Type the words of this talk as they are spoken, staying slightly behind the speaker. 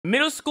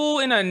Middle school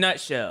in a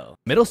nutshell.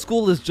 Middle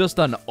school is just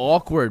an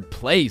awkward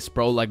place,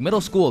 bro. Like,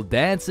 middle school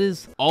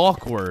dances,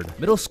 awkward.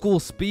 Middle school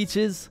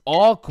speeches,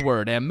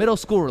 awkward. And middle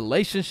school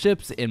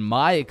relationships, in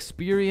my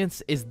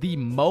experience, is the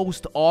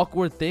most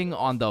awkward thing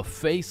on the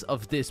face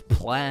of this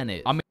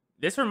planet. I mean,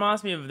 this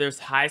reminds me of this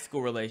high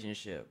school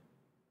relationship.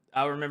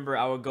 I remember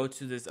I would go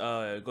to this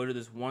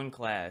one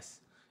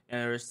class,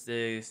 and there was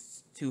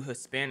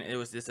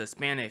this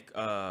Hispanic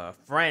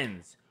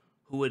friends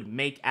who would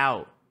make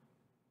out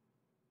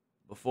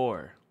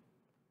before,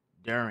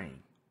 during,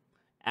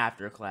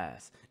 after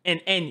class.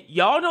 And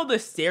y'all know the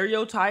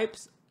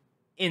stereotypes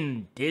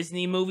in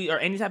Disney movies or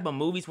any type of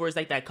movies where it's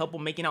like that couple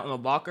making out in the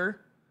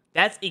locker?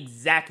 That's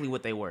exactly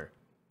what they were.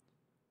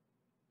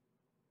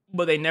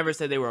 But they never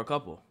said they were a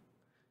couple.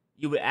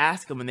 You would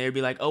ask them and they'd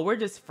be like, oh, we're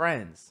just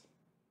friends.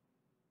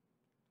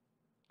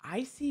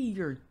 I see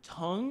your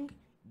tongue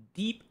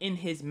deep in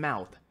his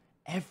mouth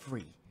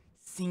every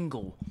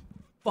single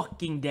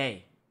fucking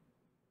day.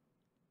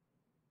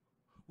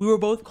 We were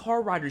both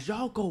car riders.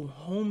 Y'all go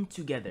home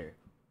together.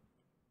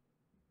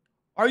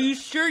 Are you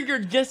sure you're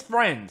just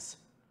friends?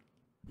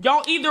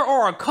 Y'all either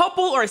are a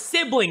couple or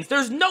siblings.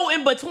 There's no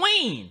in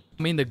between.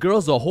 I mean, the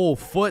girl's a whole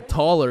foot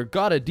taller,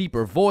 got a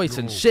deeper voice,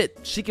 and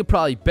shit, she could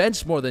probably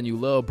bench more than you,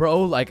 little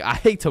bro. Like, I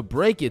hate to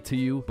break it to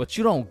you, but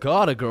you don't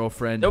got a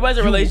girlfriend. There was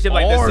a relationship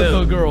like this too. You are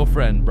the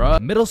girlfriend, bro.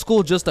 Middle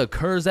school just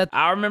occurs at...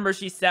 I remember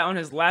she sat on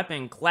his lap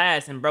in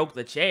class and broke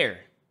the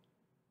chair.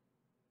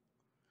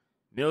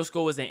 Middle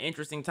school was an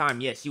interesting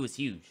time. Yeah, she was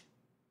huge.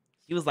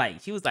 She was like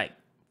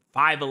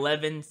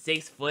 5'11",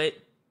 6 foot,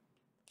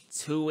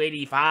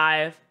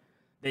 285.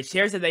 The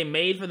chairs that they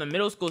made for the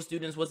middle school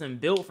students wasn't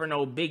built for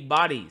no big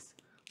bodies.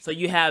 So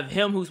you have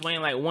him who's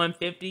weighing like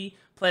 150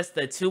 plus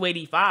the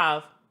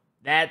 285.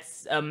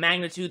 That's a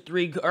magnitude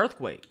 3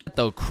 earthquake.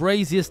 The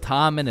craziest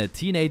time in a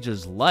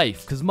teenager's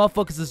life, because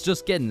motherfuckers is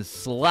just getting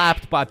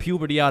slapped by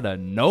puberty out of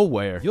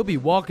nowhere. You'll be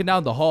walking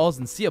down the halls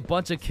and see a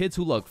bunch of kids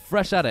who look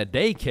fresh out of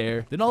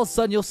daycare. Then all of a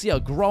sudden you'll see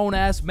a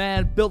grown-ass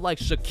man built like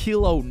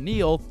Shaquille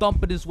O'Neal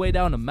thumping his way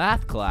down to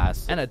math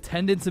class. And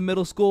attendance in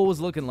middle school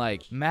was looking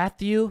like,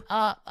 Matthew,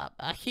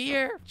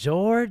 here.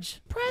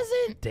 George,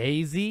 present.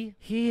 Daisy,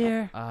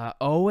 here.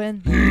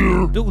 Owen,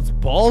 here. Dude's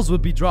balls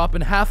would be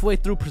dropping halfway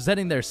through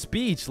presenting their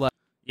speech. Like,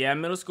 yeah,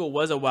 middle school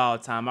was a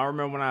wild time. I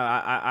remember when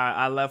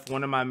I left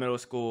one of my middle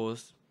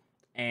schools,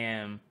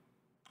 and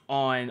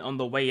on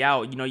the way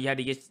out, you know, you had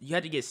to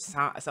get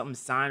something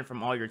signed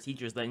from all your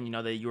teachers letting you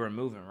know that you were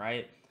moving,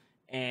 right?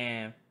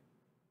 And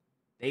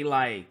they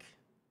like,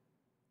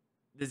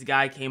 this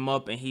guy came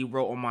up and he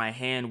wrote on my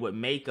hand with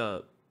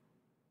makeup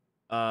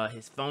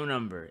his phone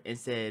number and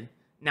said,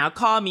 now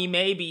call me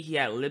maybe. He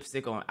had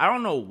lipstick on. I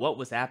don't know what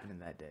was happening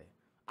that day.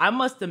 I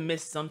must have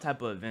missed some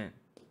type of event.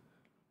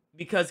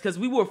 Because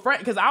we were friends,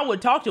 because I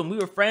would talk to him. We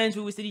were friends.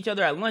 We would see each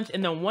other at lunch.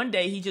 And then one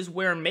day he just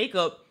wearing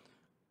makeup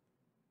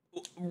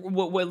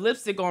with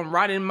lipstick on,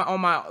 right on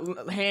my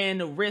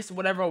hand, wrist,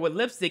 whatever, with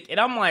lipstick. And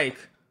I'm like,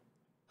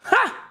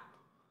 ha!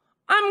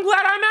 I'm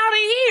glad I'm out of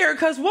here.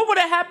 Because what would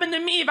have happened to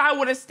me if I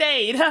would have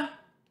stayed? Huh?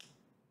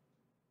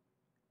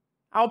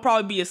 I'll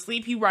probably be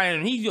asleep.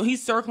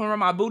 He's circling around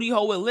my booty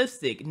hole with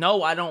lipstick.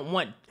 No, I don't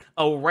want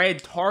a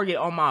red target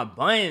on my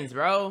buns,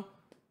 bro.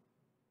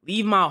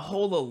 Leave my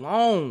hole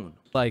alone.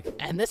 Like,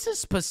 and this is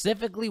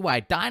specifically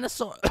why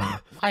dinosaurs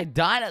went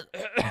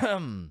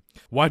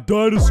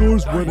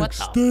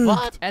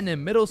extinct. And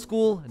in middle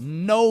school,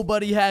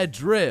 nobody had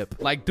drip.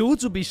 Like,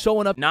 dudes would be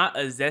showing up. Not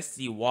a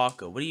zesty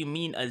walker. What do you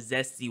mean a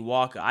zesty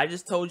walker? I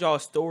just told y'all a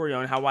story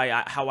on how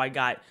I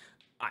got.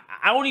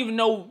 I don't even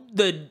know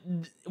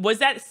was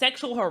that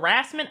sexual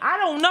harassment? I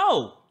don't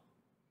know.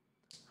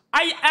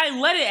 I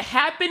let it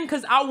happen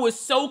because I was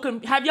so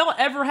have y'all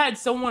ever had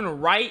someone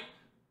write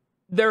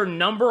their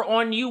number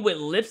on you with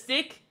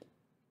lipstick?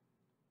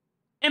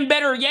 And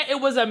better yet,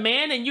 it was a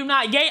man and you're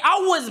not gay.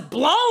 I was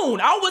blown.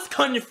 I was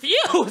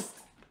confused.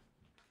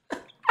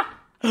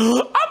 I'm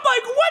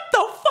like, what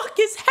the fuck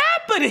is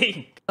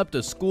happening? Up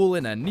to school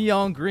in a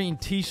neon green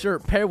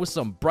t-shirt paired with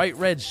some bright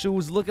red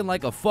shoes looking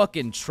like a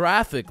fucking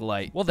traffic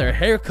light. Well, their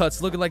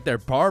haircuts looking like their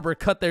barber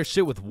cut their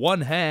shit with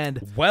one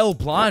hand, well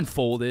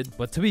blindfolded.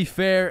 But to be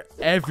fair,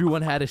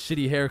 everyone had a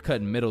shitty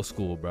haircut in middle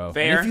school, bro.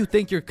 Fair. And if you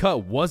think your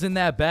cut wasn't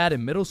that bad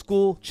in middle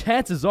school,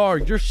 chances are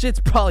your shit's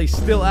probably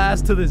still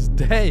ass to this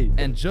day.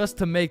 And just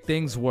to make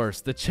things worse,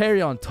 the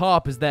cherry on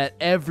top is that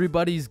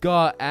everybody's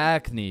got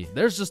acne.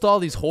 There's just all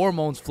these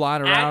hormones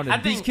flying around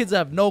and these kids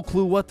have no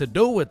clue what to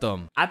do with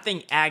them. I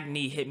think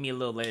acne hit me a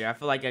little later. I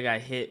feel like I got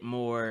hit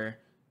more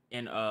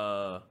in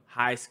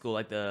high school,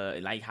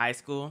 like high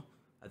school.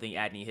 I think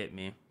acne hit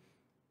me.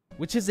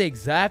 Which is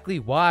exactly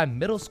why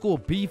middle school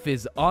beef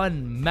is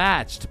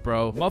unmatched,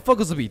 bro.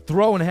 Motherfuckers will be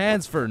throwing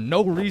hands for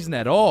no reason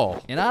at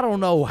all. And I don't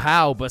know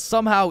how, but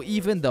somehow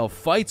even the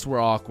fights were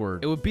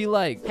awkward. It would be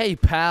like, hey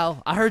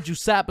pal, I heard you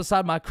sat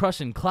beside my crush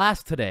in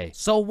class today.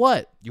 So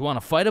what? You want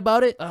to fight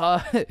about it?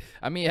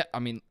 I mean,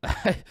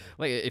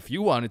 like if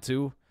you wanted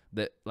to.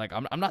 That like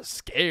I'm not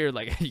scared.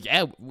 Like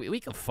yeah, we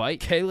can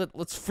fight. Okay,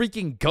 let's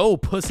freaking go,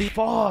 pussy.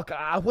 Fuck,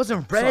 I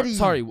wasn't ready.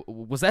 Sorry,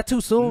 was that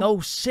too soon? No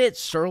shit,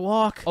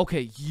 Sherlock.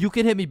 Okay, you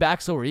can hit me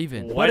back so we're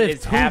even. What What if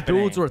is two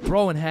happening? dudes were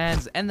throwing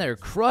hands and their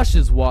crush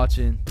is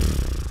watching?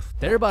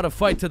 They're about to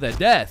fight to the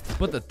death.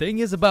 But the thing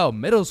is about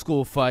middle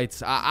school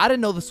fights, I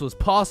didn't know this was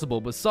possible,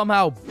 but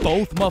somehow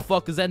both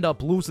motherfuckers end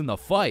up losing the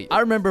fight.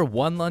 I remember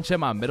one lunch at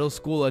my middle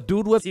school, a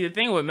dude was See, the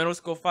thing with middle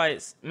school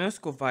fights,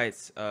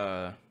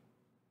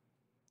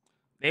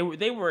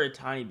 they were a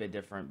tiny bit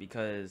different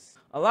because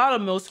a lot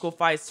of middle school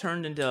fights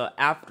turned into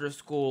after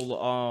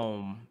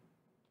school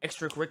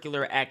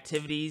extracurricular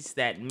activities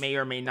that may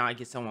or may not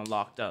get someone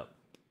locked up.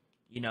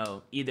 You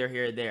know, either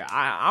here or there.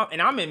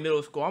 I'm in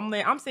middle school.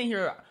 I'm sitting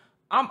here.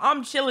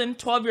 I'm chilling,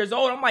 12 years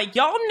old. I'm like,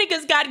 y'all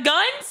niggas got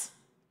guns?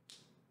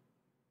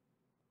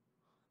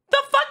 The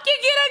fuck you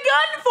get a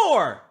gun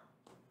for?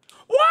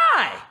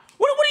 Why?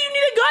 What do you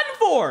need a gun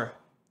for?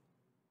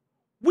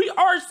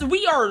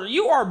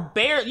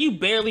 You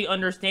barely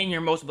understand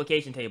your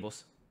multiplication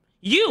tables.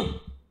 You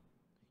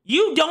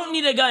don't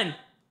need a gun,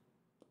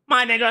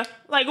 my nigga.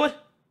 Like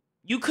what?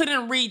 You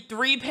couldn't read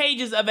 3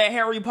 pages of a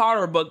Harry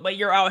Potter book, but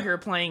you're out here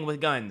playing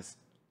with guns.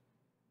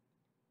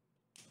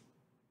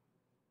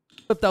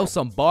 whipped out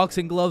some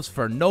boxing gloves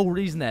for no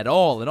reason at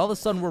all, and all of a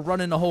sudden we're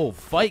running a whole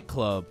fight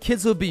club.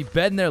 Kids would be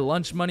betting their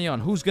lunch money on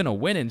who's gonna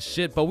win and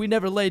shit, but we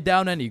never laid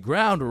down any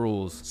ground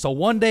rules. So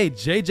one day,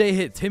 JJ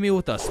hit Timmy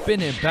with a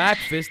spinning back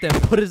fist and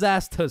put his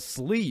ass to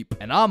sleep.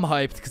 And I'm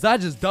hyped because I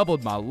just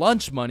doubled my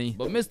lunch money,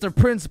 but Mr.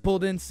 Principal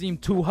didn't seem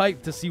too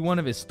hyped to see one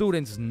of his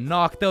students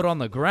knocked out on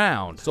the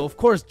ground. So of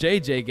course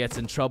JJ gets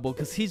in trouble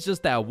because he's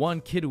just that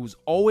one kid who's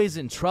always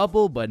in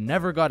trouble but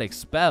never got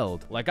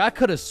expelled. Like I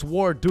could have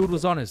swore dude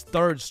was on his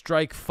 3rd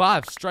strike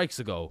 5 strikes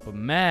ago. But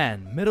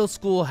man, middle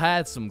school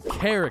had some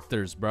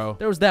characters, bro.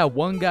 There was that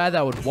one guy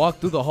that would walk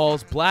through the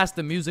halls, blast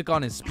the music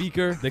on his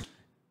speaker.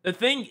 The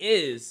thing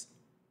is,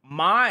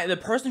 the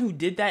person who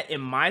did that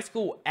in my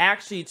school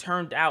actually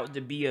turned out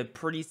to be a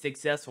pretty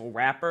successful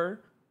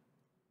rapper.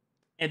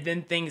 And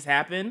then things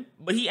happen.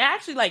 But he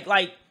actually like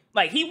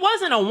he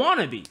wasn't a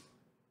wannabe.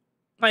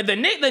 Like the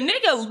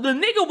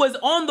nigga was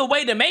on the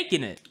way to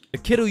making it. The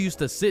kid who used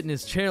to sit in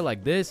his chair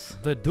like this.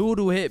 The dude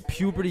who hit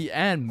puberty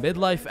and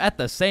midlife at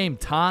the same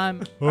time.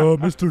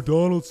 Mr.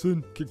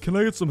 Donaldson, can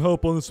I get some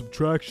help on the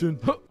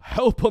subtraction?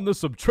 Help on the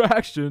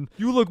subtraction?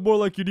 You look more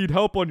like you need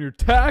help on your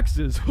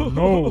taxes.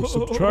 No,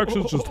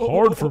 subtraction's just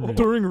hard for me.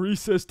 During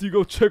recess, do you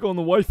go check on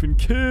the wife and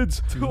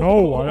kids?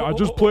 No, I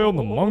just play on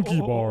the monkey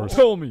bars.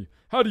 Tell me,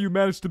 how do you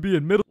manage to be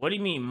in middle? What do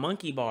you mean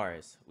monkey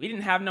bars? We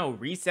didn't have no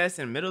recess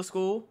in middle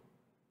school.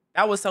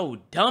 That was so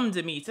dumb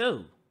to me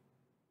too.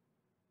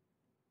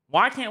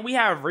 Why can't we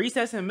have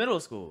recess in middle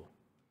school?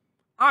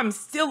 I'm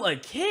still a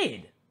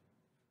kid.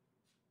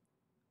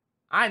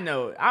 I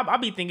know. I'll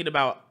be thinking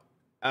about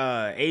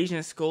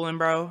Asian schooling,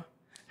 bro.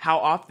 How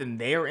often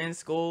they're in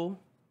school.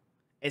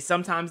 And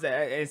sometimes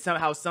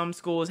how some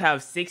schools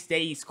have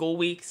 6-day school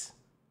weeks.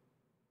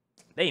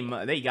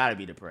 They gotta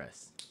be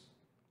depressed.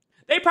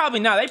 They probably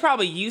not. They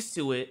probably used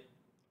to it.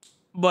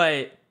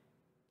 But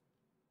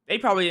they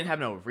probably didn't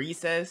have no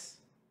recess.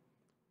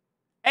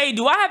 Hey,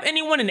 do I have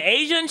anyone in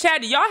Asia in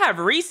chat? Do y'all have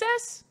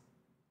recess?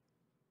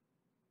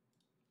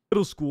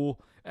 Middle school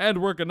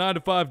and work a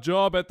 9-to-5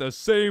 job at the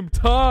same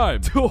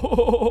time.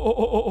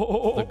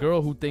 The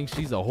girl who thinks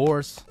she's a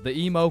horse. The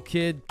emo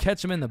kid.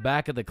 Catch him in the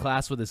back of the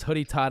class with his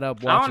hoodie tied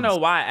up. I don't know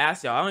why I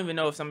asked y'all. I don't even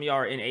know if some of y'all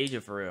are in Asia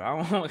for real.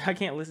 I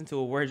can't listen to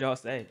a word y'all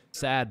say.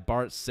 Sad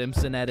Bart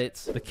Simpson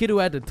edits. The kid who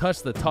had to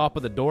touch the top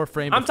of the door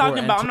frame. I'm not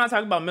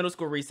talking about middle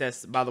school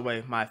recess, by the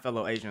way, my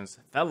fellow Asians.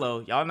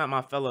 Y'all not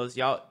my fellows.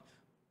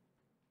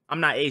 I'm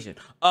not Asian.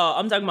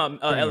 I'm talking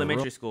about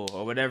elementary school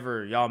or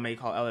whatever y'all may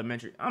call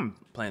elementary. I'm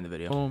playing the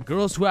video.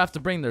 Girls who have to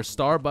bring their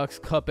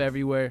Starbucks cup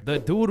everywhere. The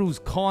dude who's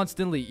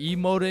constantly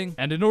emoting.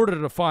 And in order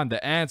to find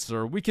the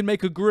answer, we can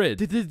make a grid.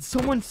 Did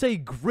someone say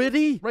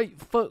gritty? Right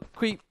foot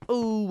creep.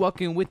 Ooh,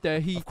 walking with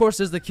the heat. Of course,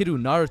 there's the kid who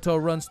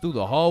Naruto runs through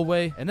the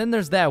hallway. And then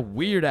there's that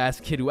weird ass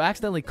kid who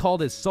accidentally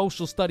called his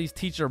social studies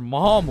teacher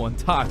mom one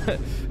time.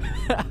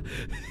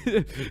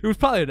 It was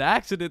probably an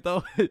accident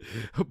though.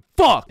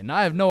 Fuck. And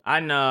I know.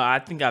 I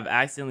think I've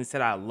accidentally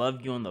said I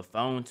love you on the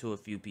phone to a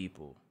few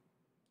people.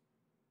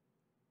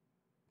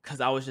 Cause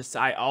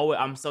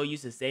I'm so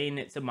used to saying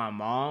it to my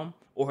mom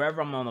or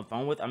whoever I'm on the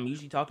phone with. I'm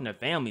usually talking to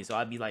family, so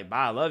I'd be like,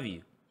 "Bye, I love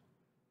you."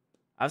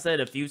 I've said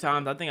it a few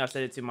times. I think I've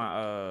said it to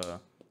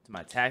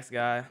my tax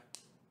guy. I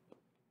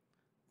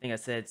think I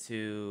said it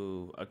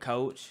to a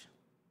coach.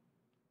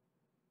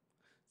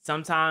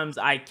 Sometimes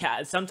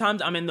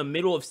I'm in the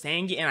middle of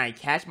saying it and I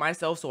catch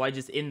myself, so I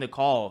just end the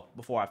call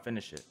before I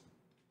finish it.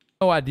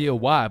 No idea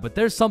why, but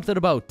there's something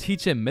about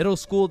teaching middle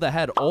school that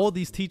had all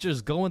these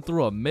teachers going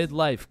through a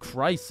midlife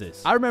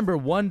crisis. I remember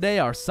one day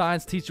our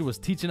science teacher was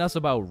teaching us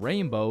about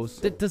rainbows.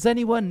 Does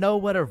anyone know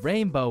what a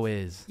rainbow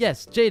is?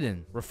 Yes,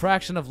 Jaden.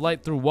 Refraction of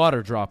light through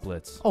water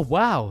droplets. Oh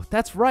wow,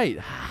 that's right.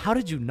 How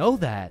did you know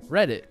that?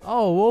 Reddit.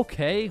 Oh,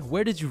 okay.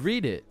 Where did you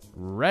read it?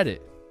 Reddit.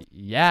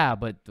 Yeah,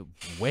 but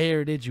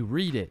where did you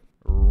read it?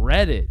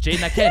 Reddit.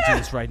 Jaden, I can't do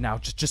this right now.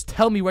 Just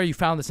tell me where you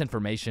found this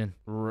information.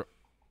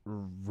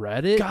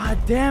 Reddit? God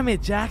damn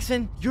it,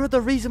 Jackson. You're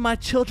the reason my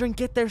children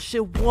get their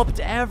shit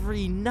whooped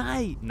every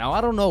night. Now,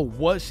 I don't know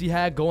what she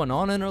had going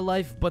on in her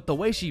life, but the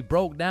way she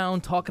broke down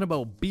talking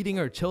about beating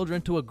her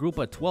children to a group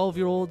of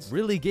 12-year-olds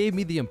really gave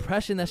me the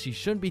impression that she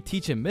shouldn't be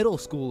teaching middle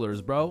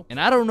schoolers, bro. And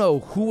I don't know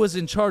who was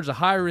in charge of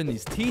hiring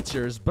these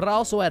teachers, but I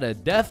also had a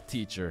deaf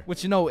teacher,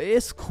 which, you know,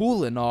 is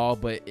cool and all,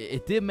 but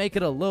it did make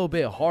it a little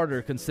bit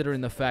harder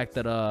considering the fact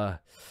that,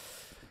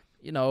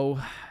 you know,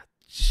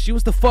 she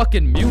was the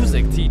fucking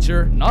music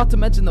teacher, not to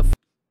mention the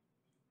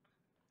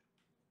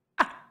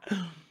Hey,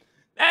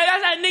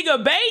 that's that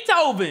nigga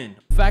Beethoven.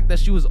 fact that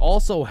she was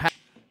also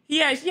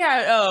Yeah, she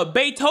had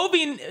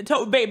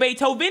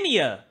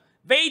Beethovenia.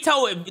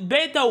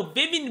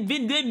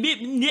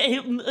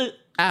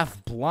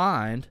 half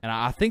blind, and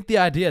I think the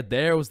idea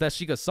there was that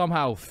she could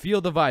somehow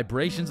feel the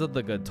vibrations of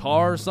the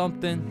guitar or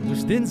something,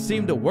 which didn't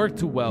seem to work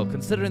too well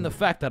considering the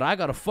fact that I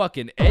got a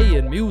fucking A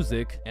in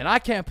music and I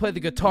can't play the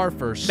guitar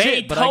for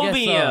shit. But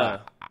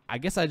I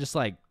guess I just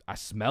like I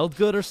smelled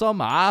good or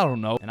something. I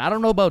don't know. And I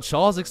don't know about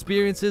Shaw's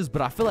experiences,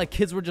 but I feel like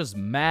kids were just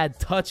mad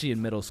touchy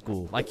in middle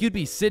school. Like you'd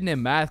be sitting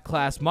in math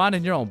class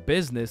minding your own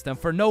business, then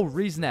for no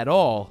reason at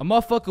all, a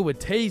motherfucker would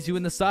tase you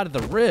in the side of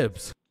the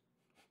ribs.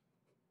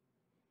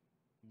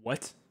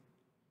 What?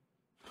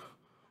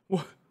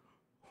 What?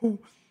 Who are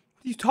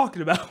you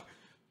talking about?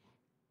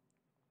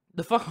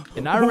 The fuck?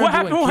 And I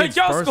remember when kids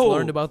first school?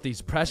 learned about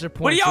these pressure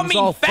points, What do y'all it was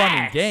mean all fun and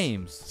facts?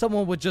 games.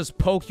 Someone would just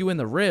poke you in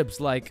the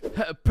ribs like,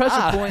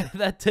 pressure point,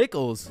 that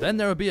tickles. Then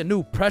there would be a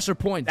new pressure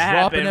point dropping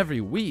happened.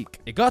 every week.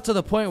 It got to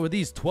the point where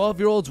these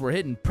 12-year-olds were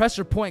hitting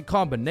pressure point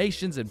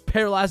combinations and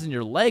paralyzing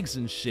your legs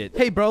and shit.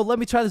 Hey bro, let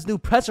me try this new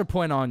pressure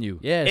point on you.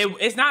 Yeah.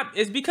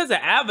 It's because of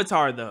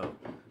Avatar though.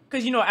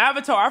 Cause you know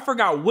Avatar, I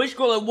forgot which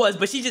girl it was,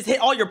 but she just hit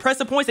all your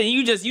pressure points and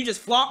you just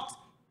flopped.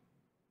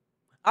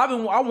 I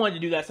wanted to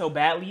do that so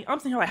badly. I'm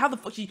sitting here like, how the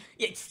fuck she?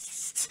 Yeah,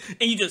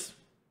 and you just.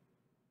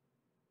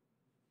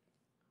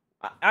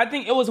 I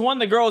think it was one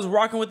of the girls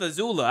rocking with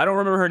Azula. I don't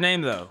remember her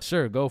name though.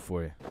 Sure, go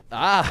for it.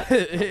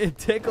 It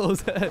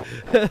tickles.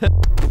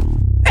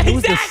 It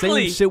was the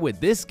same shit with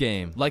this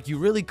game. Like, you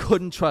really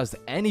couldn't trust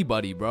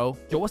anybody, bro.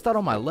 Yo, what's that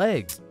on my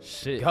leg?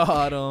 Shit.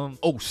 Got him.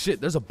 Oh,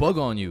 shit. There's a bug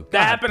on you.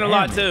 That happened a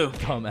lot, too.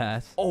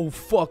 Dumbass. Oh,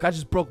 fuck. I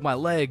just broke my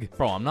leg.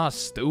 Bro, I'm not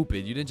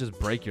stupid. You didn't just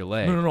break your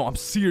leg. No. I'm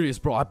serious,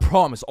 bro. I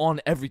promise. On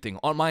everything.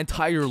 On my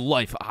entire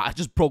life. I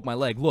just broke my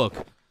leg. Look.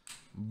 Bro.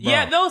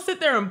 Yeah, they'll sit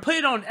there and put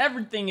it on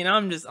everything, and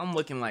I'm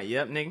looking like,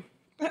 yep, nigga.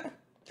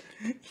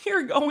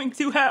 You're going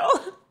to hell.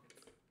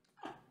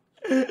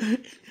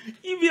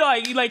 You be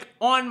like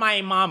on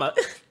my mama.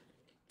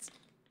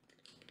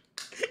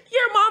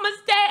 Your mama's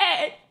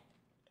dead.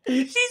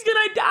 She's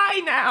gonna die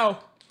now.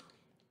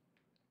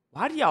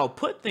 Why do y'all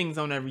put things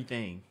on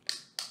everything?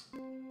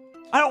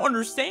 I don't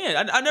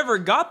understand. I never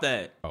got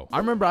that. Oh. I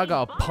remember I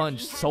got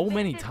punched so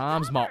many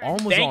times. My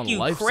arm was on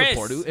life Chris,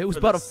 support. It was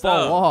about to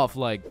fall off.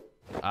 Like,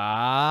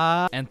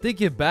 and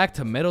thinking back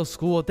to middle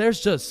school, there's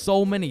just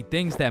so many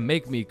things that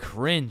make me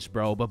cringe,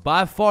 bro. But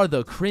by far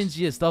the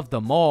cringiest of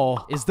them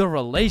all is the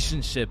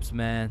relationships,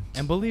 man.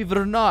 And believe it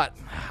or not,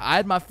 I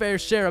had my fair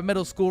share of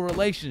middle school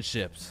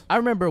relationships. I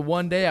remember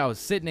one day I was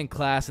sitting in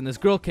class and this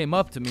girl came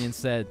up to me and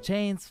said,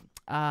 Chains,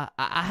 I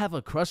have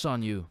a crush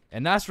on you.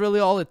 And that's really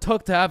all it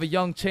took to have a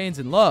young Chains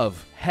in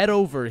love. Head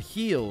over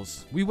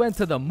heels. We went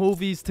to the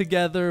movies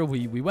together.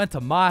 We went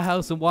to my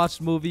house and watched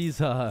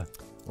movies.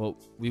 Well,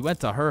 we went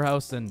to her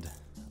house and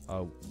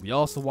we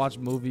also watched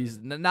movies.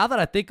 Now that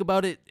I think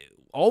about it,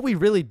 all we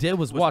really did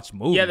was watch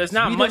movies. Yeah, there's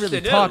not much to do.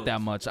 We didn't really talk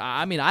that much.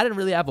 I mean, I didn't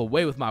really have a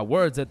way with my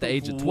words at the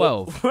age of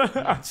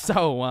 12.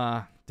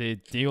 So, do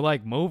you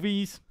like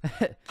movies?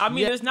 I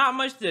mean, there's not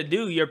much to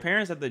do. Your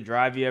parents have to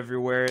drive you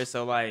everywhere,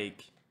 so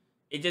like,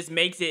 it just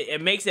makes it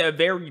a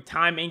very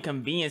time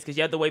inconvenience because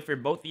you have to wait for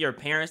both of your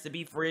parents to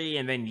be free,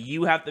 and then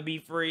you have to be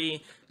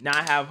free,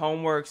 not have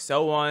homework,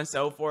 so on and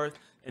so forth,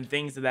 and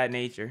things of that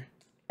nature.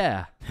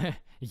 Yeah,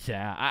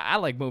 yeah, I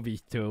like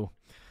movies too.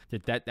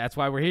 That's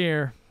why we're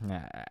here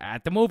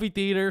at the movie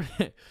theater.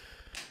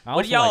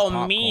 What do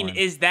y'all mean?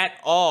 Is that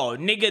all,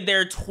 nigga?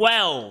 They're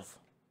 12.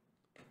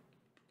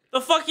 The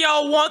fuck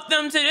y'all want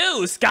them to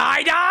do?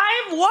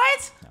 Skydive?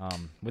 What?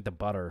 With the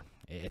butter,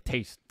 it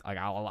tastes like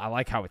I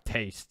like how it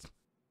tastes.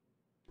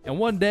 And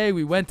one day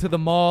we went to the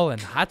mall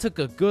and I took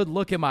a good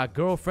look at my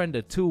girlfriend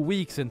of 2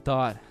 weeks and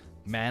thought,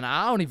 man,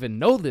 I don't even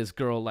know this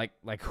girl. Like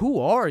who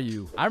are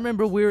you? I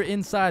remember we were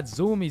inside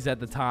Zoomies at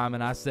the time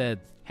and I said,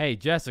 hey,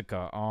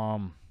 Jessica,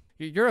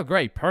 you're a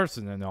great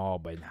person and all,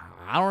 but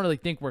I don't really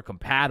think we're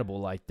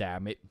compatible like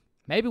that.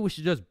 Maybe we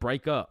should just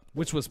break up.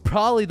 Which was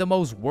probably the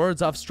most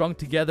words I've strung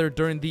together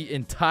during the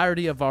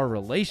entirety of our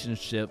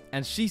relationship.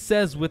 And she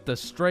says with the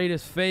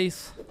straightest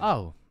face,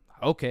 oh,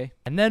 okay.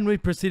 And then we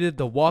proceeded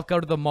to walk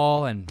out of the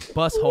mall and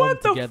bus home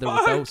together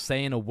without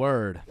saying a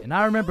word. And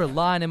I remember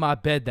lying in my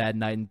bed that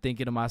night and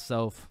thinking to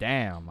myself,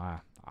 damn,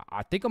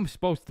 I think I'm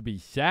supposed to be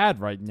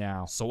sad right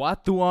now. So I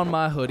threw on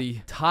my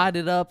hoodie, tied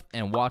it up,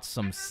 and watched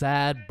some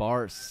sad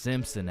Bart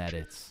Simpson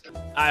edits.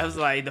 I was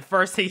like, the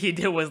first thing he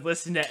did was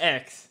listen to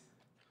X.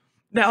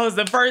 That was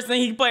the first thing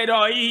he played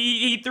on.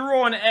 He threw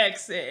on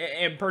X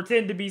and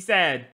pretended to be sad.